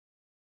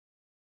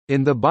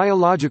In the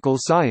biological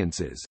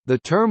sciences, the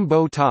term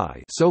bow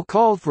tie, so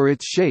called for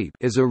its shape,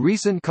 is a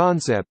recent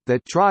concept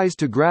that tries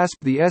to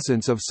grasp the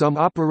essence of some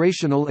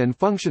operational and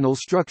functional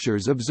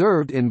structures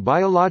observed in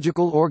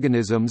biological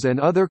organisms and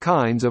other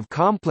kinds of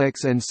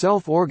complex and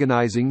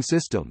self-organizing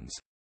systems.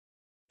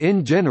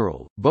 In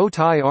general, bow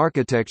tie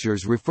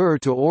architectures refer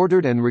to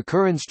ordered and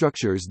recurrent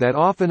structures that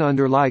often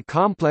underlie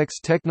complex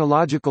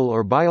technological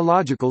or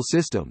biological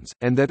systems,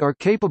 and that are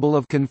capable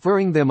of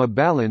conferring them a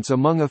balance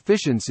among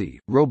efficiency,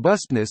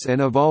 robustness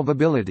and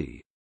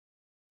evolvability.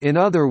 In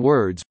other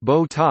words,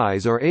 bow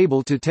ties are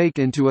able to take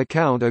into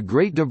account a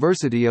great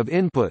diversity of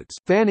inputs,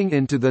 fanning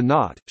into the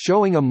knot,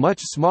 showing a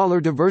much smaller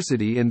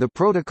diversity in the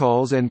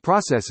protocols and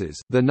processes,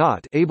 the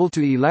knot able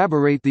to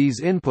elaborate these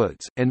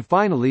inputs, and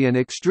finally an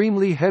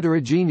extremely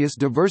heterogeneous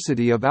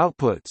diversity of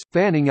outputs,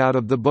 fanning out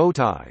of the bow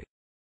tie.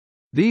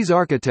 These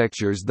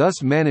architectures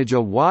thus manage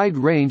a wide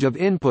range of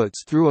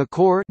inputs through a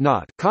core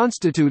knot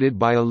constituted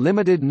by a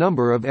limited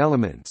number of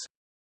elements.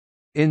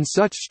 In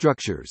such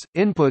structures,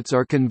 inputs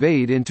are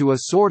conveyed into a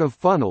sort of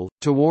funnel,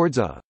 towards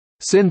a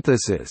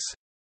synthesis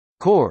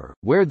core,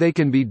 where they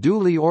can be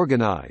duly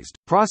organized,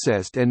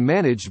 processed and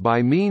managed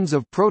by means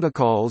of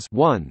protocols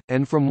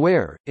and from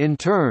where, in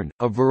turn,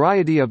 a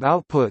variety of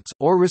outputs,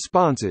 or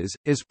responses,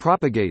 is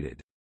propagated.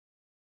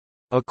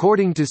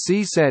 According to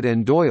Set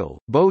and Doyle,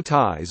 bow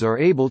ties are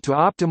able to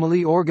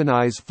optimally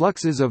organize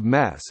fluxes of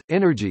mass,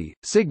 energy,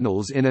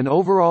 signals in an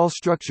overall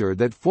structure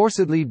that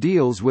forcibly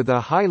deals with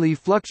a highly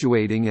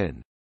fluctuating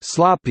and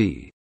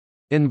sloppy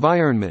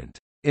environment.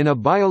 In a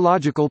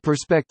biological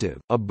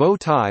perspective, a bow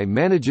tie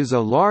manages a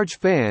large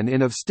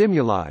fan-in of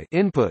stimuli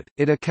input,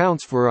 it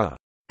accounts for a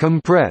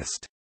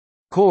compressed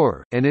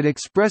core, and it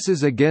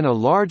expresses again a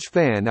large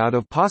fan-out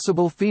of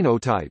possible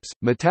phenotypes,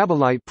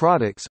 metabolite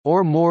products,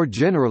 or more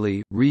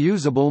generally,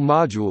 reusable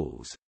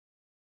modules.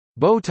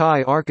 Bow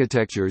tie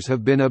architectures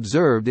have been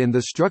observed in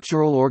the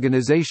structural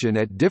organization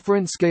at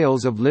different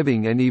scales of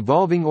living and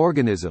evolving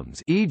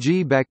organisms,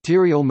 e.g.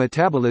 bacterial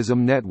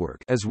metabolism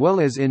network, as well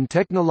as in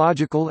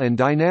technological and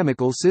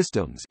dynamical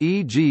systems,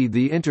 e.g.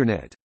 the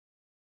Internet.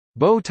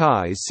 Bow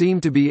ties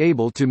seem to be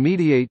able to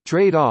mediate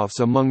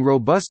trade-offs among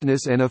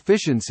robustness and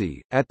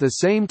efficiency, at the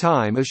same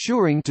time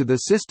assuring to the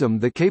system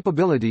the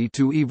capability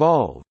to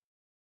evolve.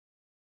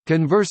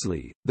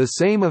 Conversely, the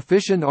same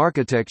efficient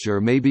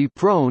architecture may be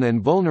prone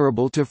and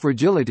vulnerable to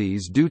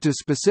fragilities due to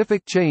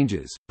specific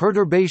changes,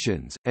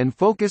 perturbations, and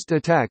focused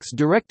attacks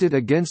directed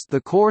against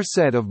the core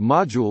set of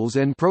modules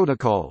and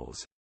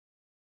protocols.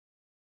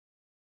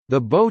 The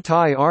bow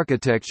tie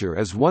architecture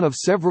is one of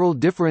several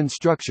different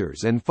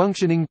structures and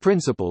functioning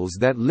principles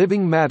that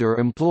living matter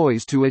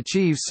employs to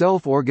achieve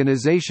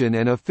self-organization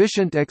and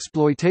efficient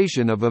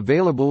exploitation of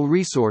available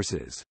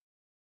resources.